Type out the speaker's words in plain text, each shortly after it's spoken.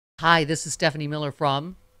Hi, this is Stephanie Miller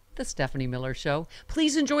from The Stephanie Miller Show.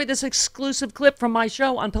 Please enjoy this exclusive clip from my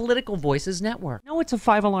show on Political Voices Network. No, it's a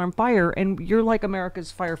 5-alarm fire, and you're like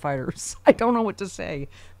America's firefighters. I don't know what to say.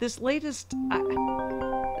 This latest...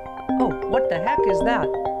 Oh, what the heck is that?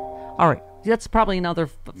 All right, that's probably another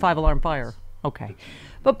 5-alarm fire. Okay.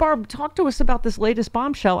 But Barb, talk to us about this latest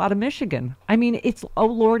bombshell out of Michigan. I mean, it's, oh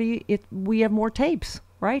lordy, we have more tapes,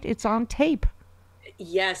 right? It's on tape.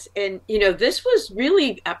 Yes, and this was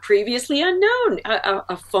really previously unknown.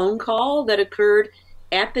 A phone call that occurred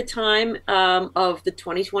at the time of the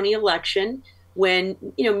 2020 election, when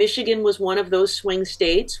Michigan was one of those swing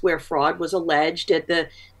states where fraud was alleged at the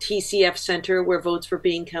TCF Center, where votes were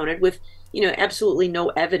being counted with absolutely no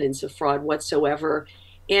evidence of fraud whatsoever.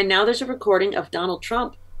 And now there's a recording of Donald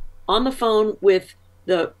Trump on the phone with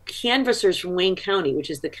the canvassers from Wayne County, which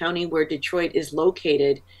is the county where Detroit is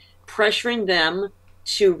located, pressuring them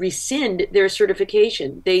to rescind their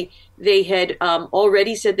certification. They had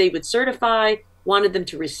already said they would certify, wanted them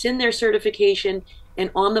to rescind their certification, and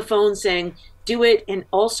on the phone saying, do it. And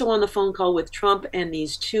also on the phone call with Trump and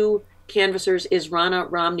these two canvassers is Ronna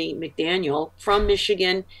Romney McDaniel from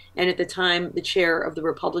Michigan, and at the time the chair of the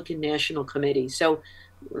Republican National Committee. So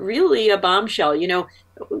really a bombshell.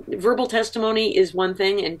 Verbal testimony is one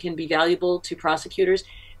thing and can be valuable to prosecutors,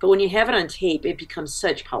 but when you have it on tape, it becomes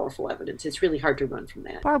such powerful evidence. It's really hard to run from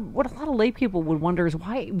that. Barb, what a lot of lay people would wonder is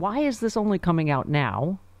why is this only coming out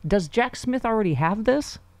now? Does Jack Smith already have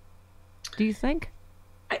this? Do you think?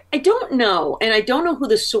 I don't know, and I don't know who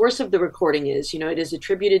the source of the recording is. It is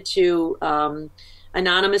attributed to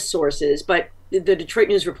anonymous sources, but the Detroit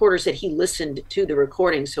News reporter said he listened to the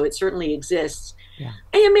recording, so it certainly exists. Yeah.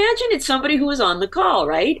 I imagine it's somebody who was on the call,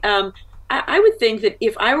 right? I would think that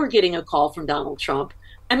if I were getting a call from Donald Trump,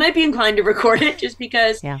 I might be inclined to record it, just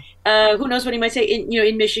because who knows what he might say.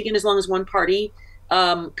 In Michigan, as long as one party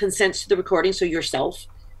consents to the recording, so yourself,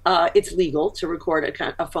 it's legal to record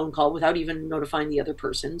a phone call without even notifying the other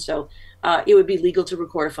person. So it would be legal to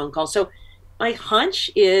record a phone call. So my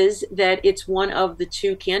hunch is that it's one of the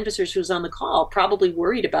two canvassers who's on the call, probably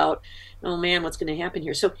worried about, oh man, what's going to happen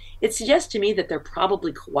here? So it suggests to me that they're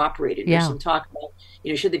probably cooperating. There's some talk about,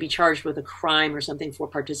 should they be charged with a crime or something for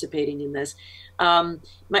participating in this?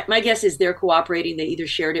 My guess is they're cooperating. They either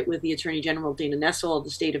shared it with the Attorney General Dana Nessel of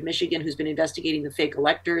the state of Michigan, who's been investigating the fake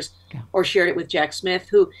electors, or shared it with Jack Smith,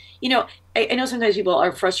 who, I know sometimes people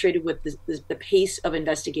are frustrated with the pace of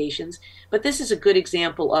investigations, but this is a good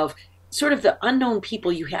example of sort of the unknown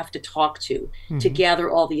people you have to talk to gather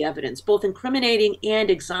all the evidence, both incriminating and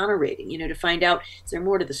exonerating, to find out, is there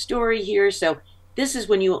more to the story here? So this is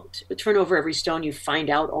when you turn over every stone, you find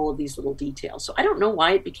out all of these little details. So I don't know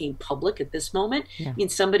why it became public at this moment. I mean,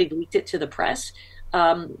 somebody leaked it to the press,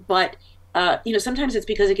 but sometimes it's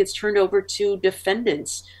because it gets turned over to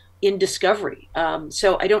defendants in discovery.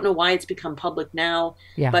 So I don't know why it's become public now,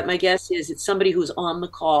 but my guess is it's somebody who's on the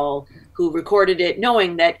call who recorded it,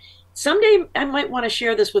 knowing that someday I might want to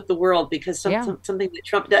share this with the world, because something that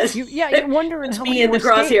Trump does. You're wondering how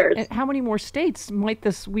many more states might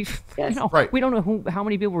this. We don't know how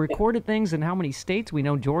many people recorded things in how many states. We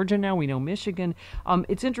know Georgia now. We know Michigan.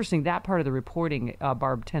 It's interesting, that part of the reporting,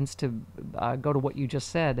 Barb, tends to go to what you just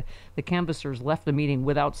said. The canvassers left the meeting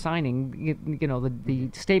without signing, the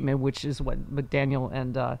statement, which is what McDaniel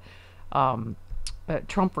and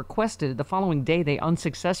Trump requested. The following day, they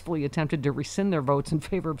unsuccessfully attempted to rescind their votes in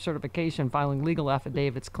favor of certification, filing legal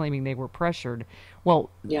affidavits claiming they were pressured. Well,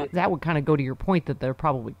 that would kind of go to your point that they're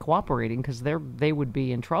probably cooperating, because they would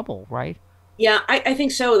be in trouble, right? Yeah, I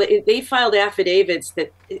think so. They filed affidavits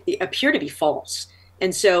that appear to be false,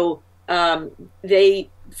 and so they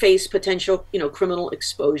face potential, criminal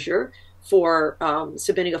exposure for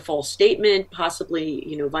submitting a false statement,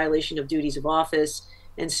 possibly, violation of duties of office.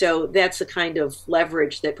 And so that's the kind of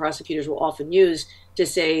leverage that prosecutors will often use to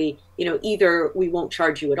say, either we won't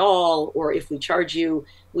charge you at all, or if we charge you,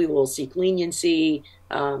 we will seek leniency.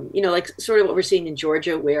 Like sort of what we're seeing in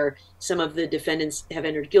Georgia, where some of the defendants have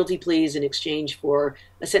entered guilty pleas in exchange for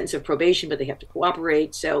a sentence of probation, but they have to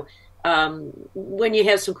cooperate. So when you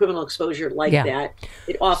have some criminal exposure like that,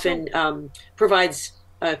 it often provides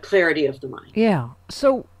clarity of the mind. Yeah.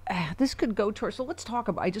 So this could go towards, so let's talk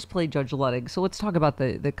about, I just played Judge Luttig, so let's talk about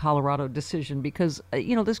the Colorado decision, because,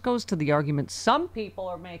 this goes to the argument some people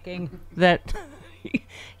are making that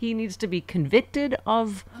he needs to be convicted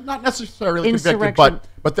of not necessarily convicted,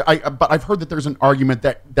 but I've heard that there's an argument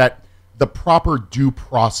that the proper due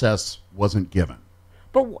process wasn't given.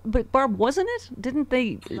 But Barb, wasn't it? Didn't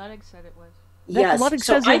they? Luttig said it was. Yes. Ludwig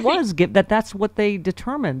says that's what they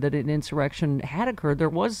determined, that an insurrection had occurred. There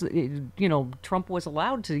was, Trump was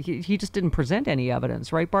allowed to. He just didn't present any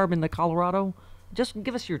evidence, right, Barb? In the Colorado, just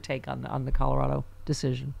give us your take on the Colorado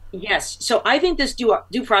decision. Yes. So I think this due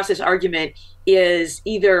process argument is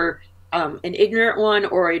either an ignorant one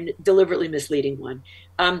or a deliberately misleading one.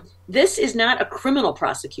 This is not a criminal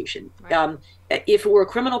prosecution. Right. If it were a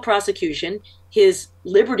criminal prosecution, his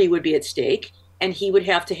liberty would be at stake, and he would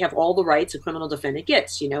have to have all the rights a criminal defendant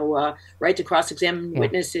gets, right to cross-examine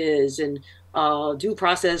witnesses and due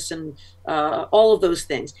process and all of those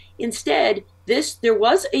things. Instead, there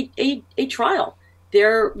was a trial.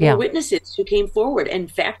 There were witnesses who came forward, and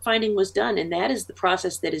fact-finding was done, and that is the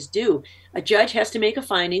process that is due. A judge has to make a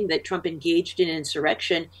finding that Trump engaged in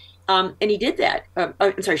insurrection, and he did that.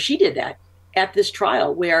 She did that at this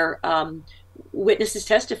trial, where witnesses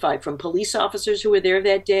testified, from police officers who were there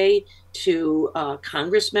that day to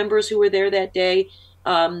Congress members who were there that day.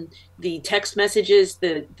 The text messages,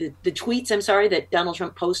 the tweets, that Donald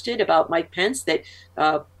Trump posted about Mike Pence that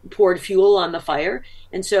poured fuel on the fire.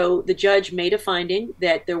 And so the judge made a finding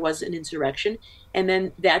that there was an insurrection, and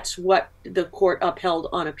then that's what the court upheld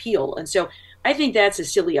on appeal. And so I think that's a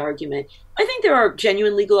silly argument. I think there are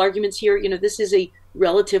genuine legal arguments here. This is a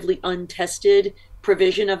relatively untested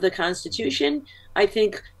provision of the Constitution. I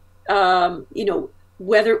think,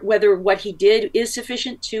 whether what he did is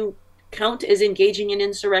sufficient to count as engaging in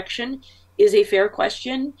insurrection is a fair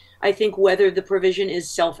question. I think whether the provision is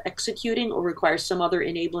self-executing or requires some other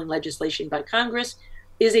enabling legislation by Congress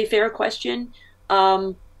is a fair question.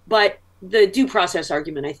 But the due process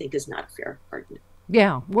argument, I think, is not a fair argument.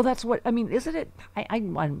 Yeah, well, that's what I mean, isn't it?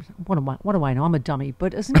 What do I know? I'm a dummy,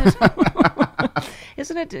 but isn't it?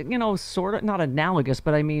 Isn't it? Sort of not analogous,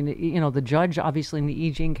 but I mean, the judge, obviously in the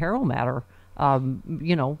E. Jean Carroll matter,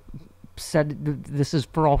 said this is,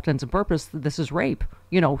 for all intents and purposes, this is rape.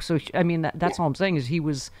 So I mean, that's all I'm saying is he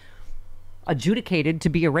was adjudicated to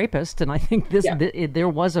be a rapist, and I think there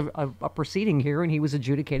was a proceeding here, and he was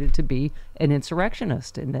adjudicated to be an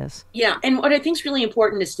insurrectionist in this. Yeah, and what I think is really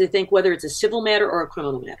important is to think whether it's a civil matter or a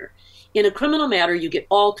criminal matter. In a criminal matter, you get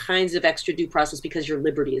all kinds of extra due process because your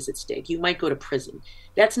liberty is at stake. You might go to prison.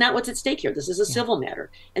 That's not what's at stake here. This is a civil matter.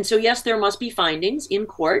 And so, yes, there must be findings in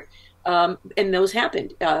court, and those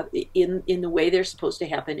happened in the way they're supposed to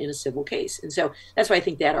happen in a civil case. And so that's why I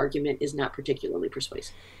think that argument is not particularly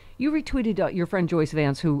persuasive. You retweeted your friend Joyce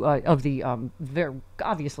Vance, who of the very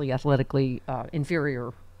obviously athletically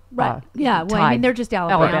inferior. Right. Yeah. Well, I mean, they're just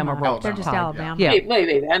Alabama. They're just Alabama. Yeah.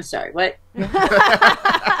 Wait. I'm sorry. What?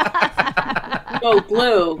 Go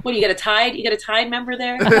Blue. What, you got a Tide? You got a Tide member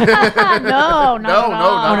there? No.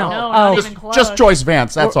 Not even close. Just Joyce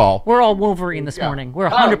Vance. That's all. We're all Wolverine this morning. We're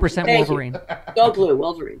 100% Wolverine. Go Blue,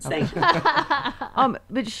 Wolverines. Thank you.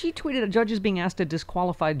 But she tweeted, a judge is being asked to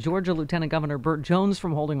disqualify Georgia Lieutenant Governor Burt Jones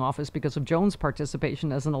from holding office because of Jones'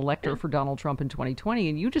 participation as an elector for Donald Trump in 2020.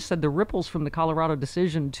 And you just said the ripples from the Colorado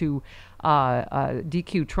decision to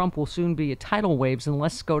DQ Trump will soon be tidal waves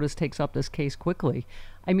unless SCOTUS takes up this case quickly.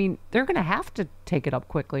 I mean, they're going to have to take it up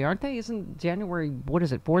quickly, aren't they? Isn't January,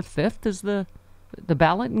 4th, 5th is the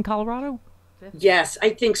ballot in Colorado? Yes,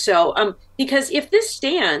 I think so. Because if this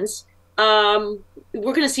stands, we're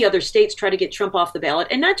going to see other states try to get Trump off the ballot,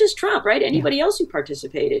 and not just Trump, right? Anybody else who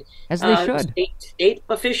participated. As they should. State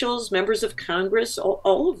officials, members of Congress,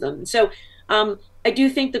 all of them. So I do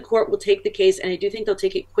think the court will take the case, and I do think they'll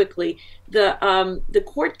take it quickly. The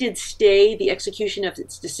court did stay the execution of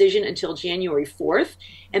its decision until January 4th,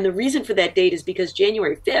 and the reason for that date is because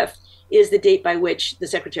January 5th is the date by which the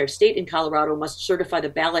Secretary of State in Colorado must certify the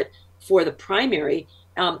ballot for the primary.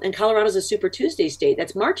 And Colorado's a Super Tuesday state.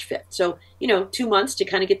 That's March 5th. So, 2 months to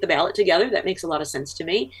kind of get the ballot together. That makes a lot of sense to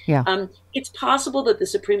me. Yeah. It's possible that the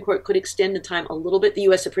Supreme Court could extend the time a little bit. The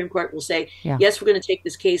U.S. Supreme Court will say, yes, we're going to take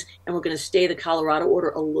this case and we're going to stay the Colorado order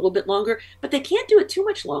a little bit longer. But they can't do it too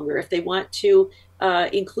much longer if they want to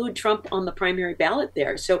include Trump on the primary ballot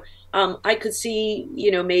there. So I could see,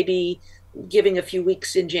 maybe giving a few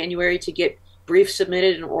weeks in January to get briefs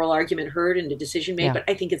submitted, an oral argument heard, and a decision made. But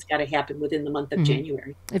I think it's got to happen within the month of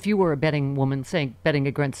January. If you were a betting woman, betting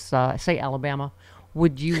against, say, Alabama,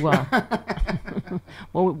 would you? Well,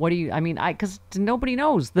 what do you? I mean, because nobody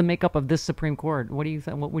knows the makeup of this Supreme Court. What do you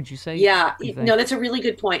think? What would you say? Yeah, no, that's a really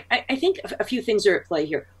good point. I think a few things are at play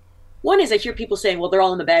here. One is I hear people saying, well, they're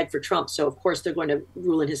all in the bag for Trump, so of course they're going to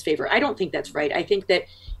rule in his favor. I don't think that's right. I think that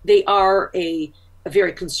they are a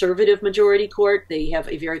very conservative majority court. They have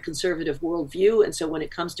a very conservative worldview. And so when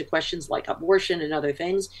it comes to questions like abortion and other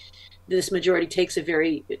things, this majority takes a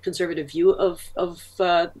very conservative view of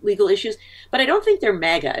legal issues. But I don't think they're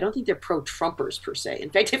MAGA. I don't think they're pro-Trumpers per se. In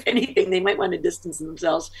fact, if anything, they might want to distance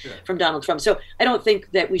themselves from Donald Trump. So I don't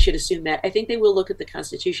think that we should assume that. I think they will look at the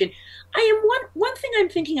Constitution. One thing I'm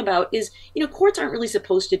thinking about is, courts aren't really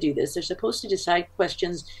supposed to do this. They're supposed to decide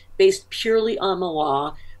questions based purely on the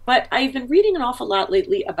law. But I've been reading an awful lot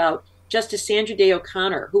lately about Justice Sandra Day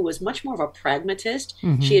O'Connor, who was much more of a pragmatist.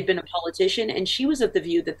 Mm-hmm. She had been a politician, and she was of the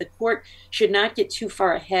view that the court should not get too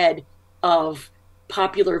far ahead of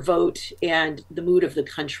popular vote and the mood of the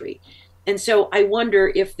country. And so I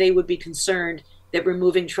wonder if they would be concerned that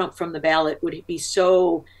removing Trump from the ballot would be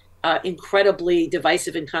so incredibly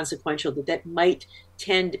divisive and consequential that might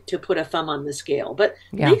tend to put a thumb on the scale. But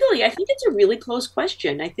legally, I think it's a really close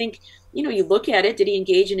question. I think, you look at it, did he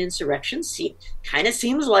engage in insurrection? Kind of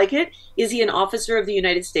seems like it. Is he an officer of the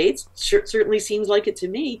United States? Certainly seems like it to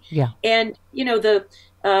me. Yeah. And, the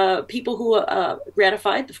people who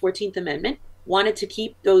ratified the 14th Amendment wanted to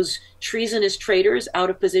keep those treasonous traitors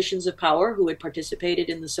out of positions of power who had participated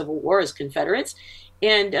in the Civil War as Confederates.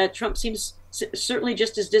 And Trump seems certainly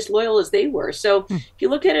just as disloyal as they were. So if you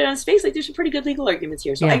look at it on its face, there's some pretty good legal arguments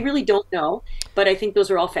here. So I really don't know, but I think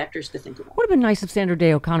those are all factors to think about. Would have been nice if Sandra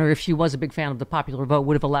Day O'Connor, if she was a big fan of the popular vote,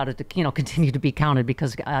 would have allowed it to, continue to be counted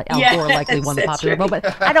because Al Gore likely won the popular vote. But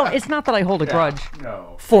it's not that I hold a grudge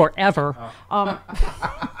forever.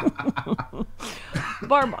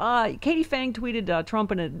 Barb, Katie Fang tweeted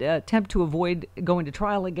Trump in an attempt to avoid going to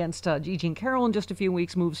trial against E. Jean Carroll in just a few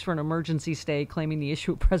weeks moves for an emergency stay, claiming the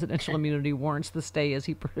issue of presidential immunity warrants the stay as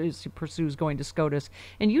he pursues going to SCOTUS.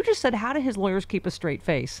 And you just said, how do his lawyers keep a straight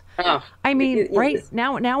face? I mean, right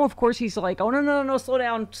now, of course, he's like, oh, no, slow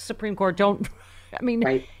down, Supreme Court, don't. I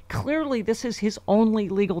mean, clearly this is his only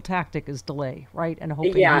legal tactic is delay, right? And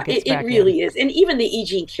hoping he gets back it really is. And even the E.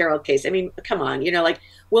 Jean Carroll case, I mean, come on,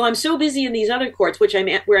 well, I'm so busy in these other courts, where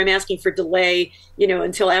I'm asking for delay,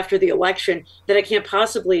 until after the election, that I can't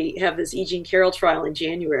possibly have this E. Jean Carroll trial in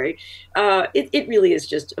January. It really is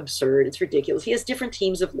just absurd. It's ridiculous. He has different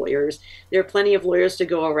teams of lawyers. There are plenty of lawyers to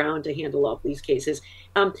go around to handle all these cases.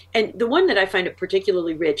 And the one that I find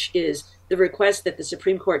particularly rich is the request that the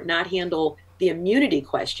Supreme Court not handle the immunity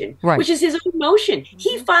question, which is his own motion.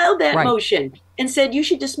 He filed that motion and said, you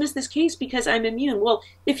should dismiss this case because I'm immune. Well,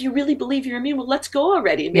 if you really believe you're immune, well, let's go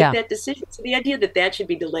already and make that decision. So the idea that should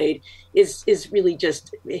be delayed is really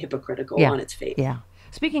just hypocritical on its face. Yeah.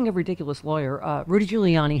 Speaking of ridiculous lawyer, Rudy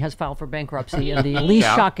Giuliani has filed for bankruptcy in the least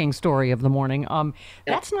shocking story of the morning.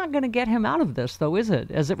 That's not going to get him out of this, though, is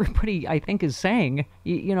it? As everybody, I think, is saying.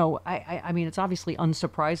 I mean, it's obviously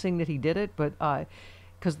unsurprising that he did it, but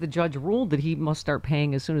because the judge ruled that he must start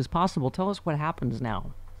paying as soon as possible. Tell us what happens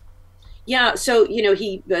now. Yeah, so,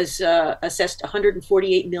 he was assessed a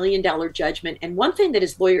 $148 million judgment. And one thing that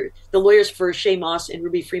the lawyers for Shea Moss and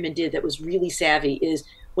Ruby Freeman did that was really savvy is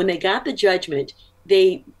when they got the judgment,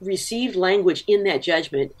 they received language in that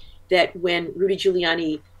judgment that when Rudy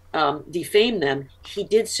Giuliani defamed them, he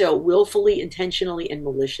did so willfully, intentionally, and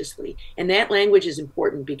maliciously. And that language is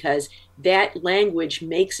important because that language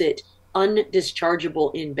makes it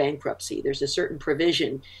undischargeable in bankruptcy. There's a certain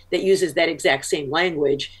provision that uses that exact same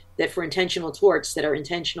language that for intentional torts that are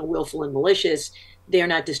intentional, willful, and malicious, they are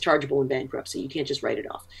not dischargeable in bankruptcy. You can't just write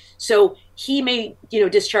it off. So he may,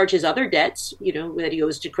 discharge his other debts, that he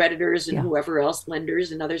owes to creditors and whoever else,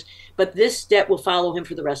 lenders and others, but this debt will follow him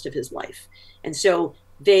for the rest of his life. And so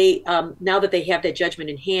they, now that they have that judgment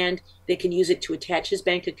in hand, they can use it to attach his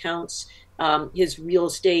bank accounts, his real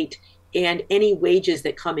estate, and any wages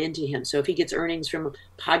that come into him. So if he gets earnings from a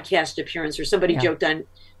podcast appearance, or somebody joked on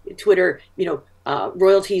Twitter,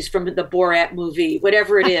 royalties from the Borat movie,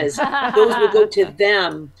 whatever it is, those will go to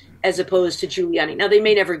them as opposed to Giuliani. Now, they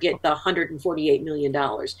may never get the $148 million,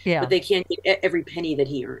 but they can get every penny that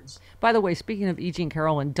he earns. By the way, speaking of E. Jean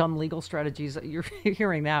Carroll and dumb legal strategies, you're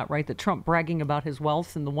hearing that, right? That Trump bragging about his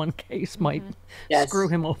wealth in the one case might screw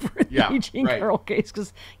him over in the E. Jean Carroll case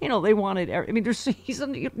because, they wanted, he's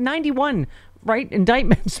 91, right?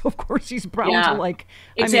 Indictment. So, of course, he's bound to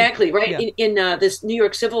Exactly, right? In this New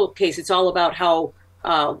York civil case, it's all about how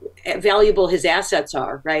valuable his assets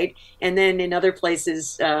are, right? And then in other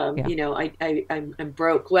places, I'm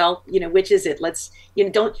broke. Well, which is it? Let's,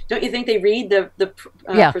 don't you think they read the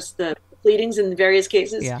pleadings in various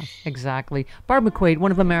cases? Yeah, exactly. Barb McQuade, one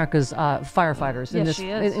of America's firefighters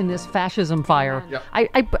in this fascism fire. Yep.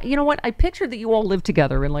 I you know what? I pictured that you all live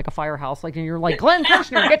together in like a firehouse, and you're like, Glenn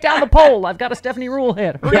Kirschner, get down the pole. I've got a Stephanie Rule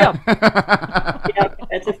hit. Hurry up. Yeah,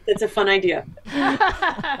 that's a fun idea.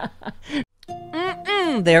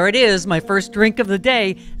 There it is, my first drink of the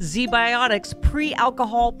day, Z-Biotics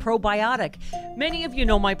Pre-Alcohol Probiotic. Many of you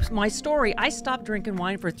know my story. I stopped drinking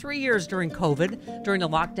wine for 3 years during COVID, during the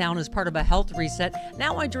lockdown as part of a health reset.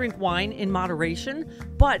 Now I drink wine in moderation,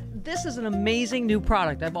 but this is an amazing new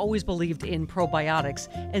product. I've always believed in probiotics.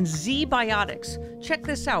 And Z-Biotics, check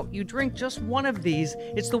this out. You drink just one of these.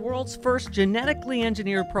 It's the world's first genetically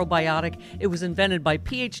engineered probiotic. It was invented by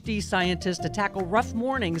PhD scientists to tackle rough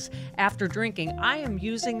mornings after drinking. I am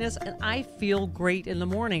using this and I feel great in the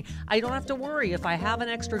morning. I don't have to worry. If I have an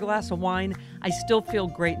extra glass of wine, I still feel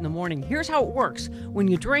great in the morning. Here's how it works. When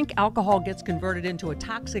you drink, alcohol gets converted into a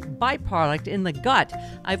toxic byproduct in the gut.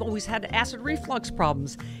 I've always had acid reflux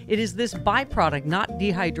problems. It is this byproduct, not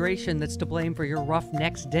dehydration, that's to blame for your rough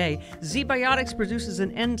next day. Z-Biotics produces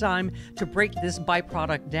an enzyme to break this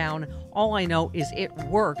byproduct down. All I know is it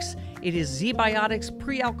works. It is Z-Biotics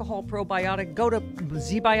Pre-Alcohol Probiotic. Go to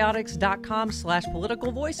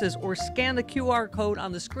zbiotics.com/politicalvoices or scan the QR code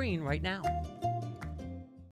on the screen right now.